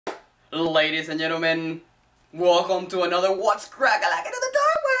Ladies and gentlemen, welcome to another What's Crack Like Into the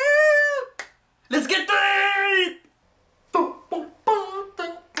Dark Web! Let's get to it!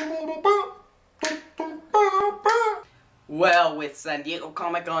 Well, with San Diego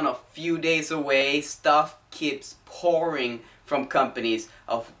Comic-Con a few days away, stuff keeps pouring from companies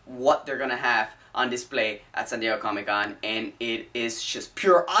of what they're gonna have on display at San Diego Comic-Con, and it is just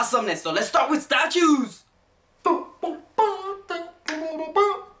pure awesomeness. So let's start with statues!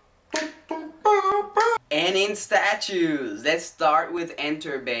 And in statues, let's start with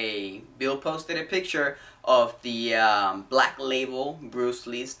Enterbay. Bill posted a picture of the Black Label Bruce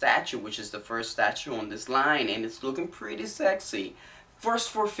Lee statue, which is the first statue on this line, and it's looking pretty sexy. First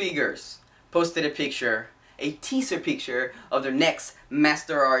Four Figures posted a picture, a teaser picture of their next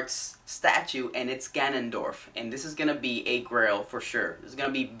Master Arts statue, and it's Ganondorf, and this is gonna be a grail for sure. This is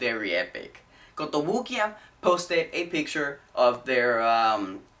gonna be very epic. Kotobukiya posted a picture of their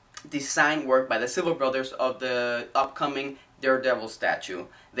design work by the Silver Brothers of the upcoming Daredevil statue.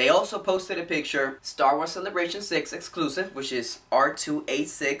 They also posted a picture, Star Wars Celebration 6 exclusive, which is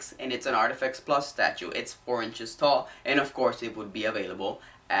R286, and it's an ARTFX Plus statue. It's 4 inches tall, and of course it would be available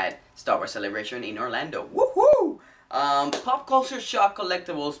at Star Wars Celebration in Orlando. Woohoo! Pop Culture Shock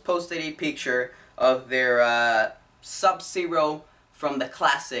Collectibles posted a picture of their SubZero from the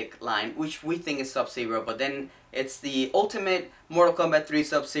Classic line, which we think is SubZero, but then it's the ultimate Mortal Kombat 3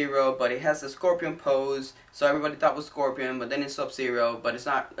 SubZero, but it has the Scorpion pose, so everybody thought it was Scorpion, but then it's SubZero, but it's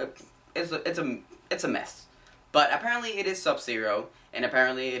not. It's a mess. But apparently it is SubZero, and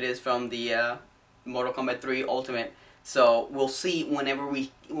apparently it is from the Mortal Kombat 3 Ultimate. So we'll see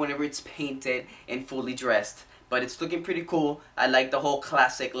whenever it's painted and fully dressed. But it's looking pretty cool. I like the whole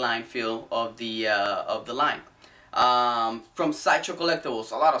classic line feel of the line. From Sideshow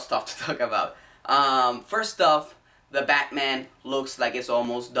Collectibles, a lot of stuff to talk about. First off, the Batman looks like it's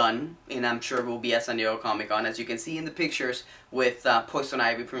almost done, and I'm sure will be at San Diego Comic-Con, as you can see in the pictures with Poison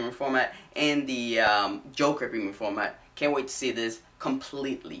Ivy premium format and the Joker premium format. Can't wait to see this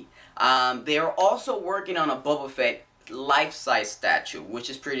completely. They are also working on a Boba Fett life-size statue, which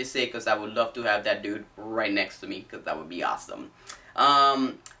is pretty sick because I would love to have that dude right next to me, because that would be awesome.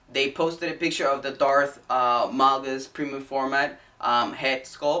 They posted a picture of the Darth malgus premium format head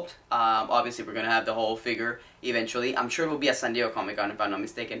sculpt. Obviously we're gonna have the whole figure eventually. I'm sure it will be at San Diego Comic-Con if I'm not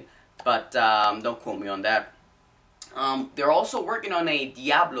mistaken, but don't quote me on that. They're also working on a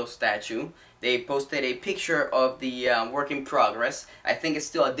Diablo statue. They posted a picture of the work in progress. I think it's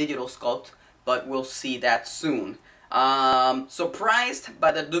still a digital sculpt, but we'll see that soon. Surprised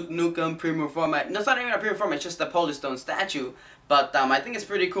by the Nukem premium format. No, it's not even a premium format, it's just a polystone statue, but I think it's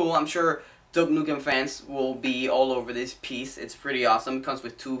pretty cool. I'm sure Duke Nukem fans will be all over this piece. It's pretty awesome. It comes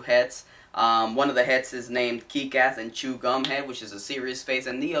with 2 heads. One of the heads is named Kick-Ass and Chew Gum head, which is a serious face,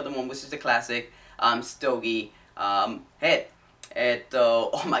 and the other one, which is the classic Stogie head.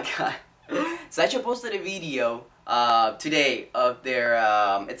 Oh my god. Sideshow posted a video today of their,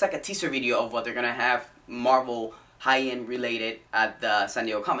 it's like a teaser video of what they're gonna have Marvel high-end related at the San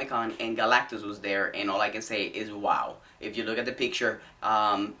Diego Comic-Con, and Galactus was there, and all I can say is wow. If you look at the picture,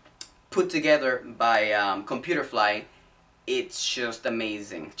 put together by Computerfly, it's just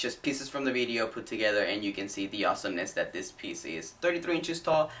amazing. Just pieces from the video put together, and you can see the awesomeness that this piece is. 33 inches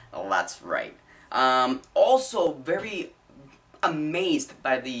tall, that's right. Also very amazed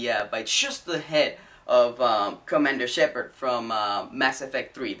by the by just the head of Commander Shepard from Mass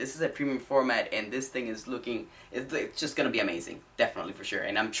Effect 3. This is a premium format, and this thing is looking, it's just gonna be amazing, definitely for sure.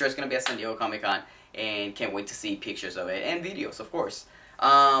 And I'm sure it's gonna be at San Diego Comic-Con, and can't wait to see pictures of it and videos, of course.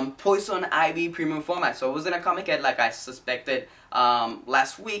 Poison Ivy premium format. So it was in a Maquette like I suspected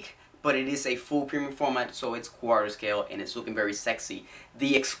last week, but it is a full premium format, so it's quarter scale, and it's looking very sexy.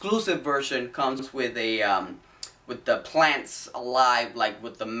 The exclusive version comes with a with the plants alive, like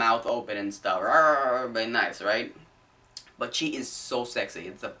with the mouth open and stuff. Very nice, right? But she is so sexy.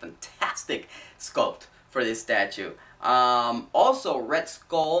 It's a fantastic sculpt for this statue. Also, Red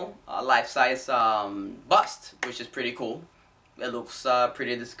Skull life-size bust, which is pretty cool. It looks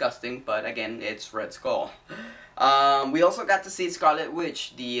pretty disgusting, but again, it's Red Skull. We also got to see Scarlet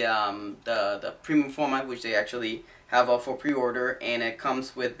Witch, the premium format, which they actually have up for pre-order, and it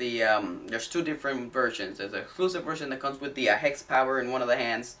comes with the, there's 2 different versions. There's an exclusive version that comes with the hex power in one of the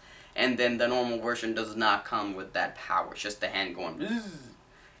hands, and then the normal version does not come with that power, it's just the hand going bzzz.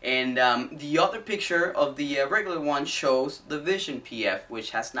 And the other picture of the regular one shows the Vision PF,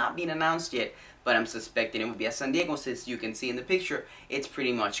 which has not been announced yet, but I'm suspecting it will be at San Diego, since you can see in the picture it's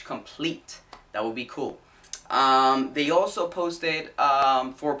pretty much complete. That would be cool. They also posted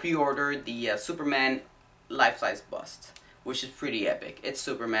for pre-order the Superman life-size bust, which is pretty epic. It's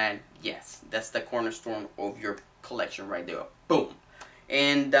Superman. Yes, that's the cornerstone of your collection right there. Boom.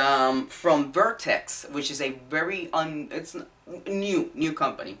 And from Vertex, which is a very it's new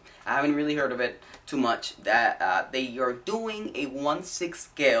company. I haven't really heard of it too much. That they are doing a 1/6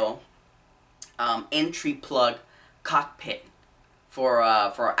 scale entry plug cockpit for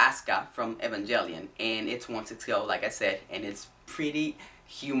Asuka from Evangelion, and it's 1/6 scale, like I said, and it's pretty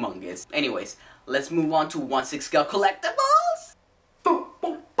humongous. Anyways, let's move on to 1/6 scale collectibles.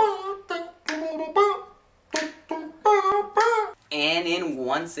 And in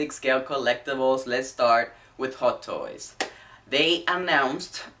 1/6 scale collectibles, let's start with Hot Toys. They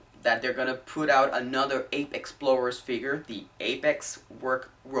announced that they're gonna put out another Apexplorers figure, the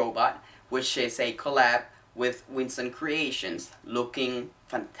Apexworkbot, which is a collab with Winston Creations. Looking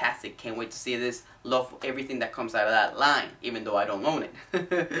fantastic. Can't wait to see this. Love everything that comes out of that line, even though I don't own it.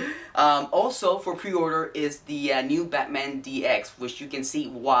 Also for pre-order is the new Batman DX, which you can see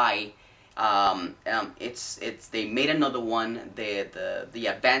why. They made another one. The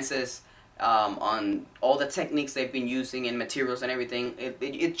advances on all the techniques they've been using and materials and everything,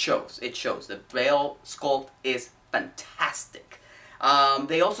 it shows. The veil sculpt is fantastic.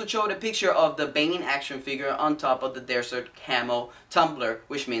 They also showed a picture of the Bane action figure on top of the Desert Camo Tumbler,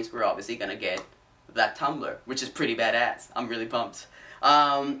 which means we're obviously gonna get that tumbler, which is pretty badass. I'm really pumped.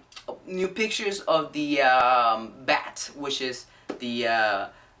 New pictures of the Bat, which is the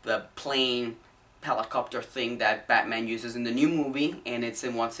plane helicopter thing that Batman uses in the new movie, and it's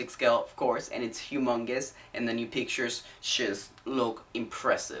in 1/6 scale, of course, and it's humongous, and the new pictures just look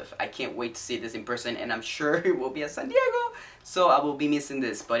impressive. I can't wait to see this in person, and I'm sure it will be at San Diego, so I will be missing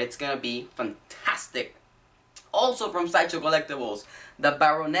this, but it's gonna be fantastic. Also from Sideshow Collectibles, the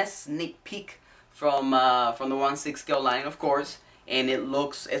Baroness sneak peek from the 1/6 scale line, of course, and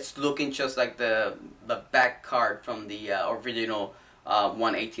it's looking just like the back card from the original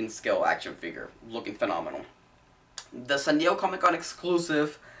 1/18 scale action figure. Looking phenomenal. The San Diego Comic-Con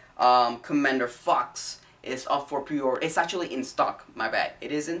exclusive Commander Fox is up for pre-order. It's actually in stock, my bad.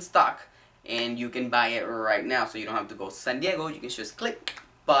 It is in stock, and you can buy it right now, so you don't have to go to San Diego. You can just click,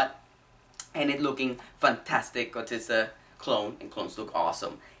 and it's looking fantastic because it's a clone, and clones look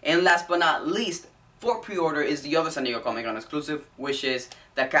awesome. And last but not least, for pre-order is the other San Diego Comic-Con exclusive, which is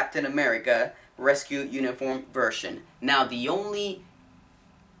the Captain America Rescue Uniform version. Now, the only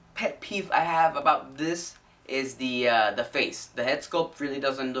pet peeve I have about this is the face. The head sculpt really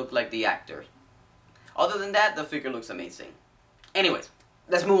doesn't look like the actor. Other than that, the figure looks amazing. Anyways,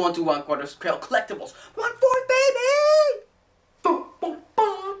 let's move on to 1/4 scale collectibles. 1/4, baby!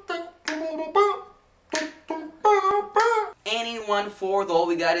 And in 1/4, all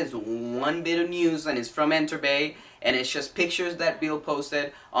we got is one bit of news, and it's from Enterbay, and it's just pictures that Bill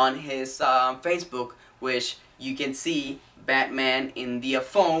posted on his Facebook, which you can see Batman in the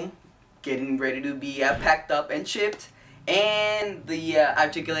foam, getting ready to be packed up and shipped, and the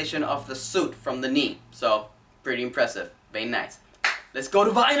articulation of the suit from the knee. So, pretty impressive. Very nice. Let's go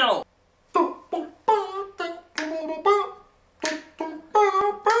to vinyl!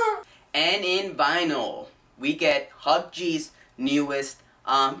 And in vinyl, we get Hug G's newest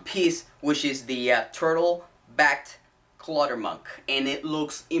piece, which is the turtle-backed Clutter Monk, and it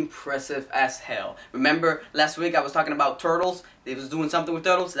looks impressive as hell. Remember last week I was talking about turtles? It was doing something with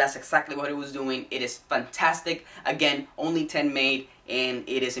turtles. That's exactly what it was doing. It is fantastic. Again, only 10 made, and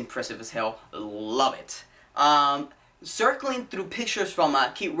it is impressive as hell. Love it. Circling through pictures from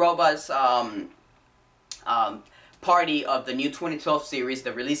Kid Robot's party of the new 2012 series,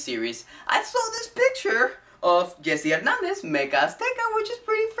 the release series, I saw this picture of Jesse Hernandez Mecha Azteca, which is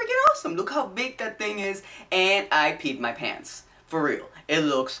pretty freaking awesome. Look how big that thing is, and I peed my pants. For real. It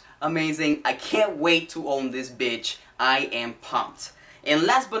looks amazing. I can't wait to own this bitch. I am pumped. And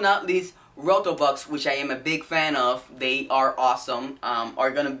last but not least, Rotobucks, which I am a big fan of. They are awesome.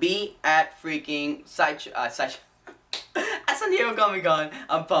 Are gonna be at freaking at San Diego Comic-Con.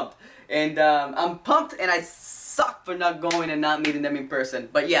 I'm pumped. And I'm pumped, and I suck for not going and not meeting them in person.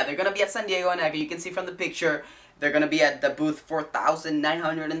 But yeah, they're gonna be at San Diego, and as you can see from the picture, they're gonna be at the booth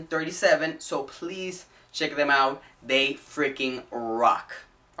 4937. So please check them out. They freaking rock.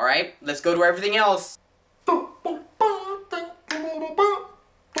 Alright, let's go to everything else.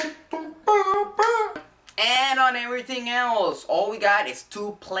 And on everything else, all we got is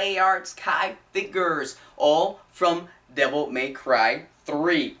 2 Play Arts Kai figures, all from Devil May Cry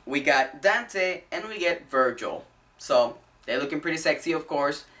 3. We got Dante and we get Virgil. So, they're looking pretty sexy, of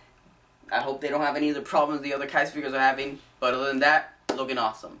course. I hope they don't have any of the problems the other Kai figures are having. But other than that, looking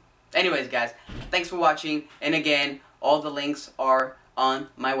awesome. Anyways, guys, thanks for watching. And again, all the links are on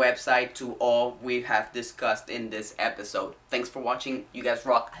my website to all we have discussed in this episode. Thanks for watching. You guys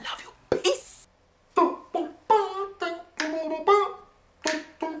rock. I love you.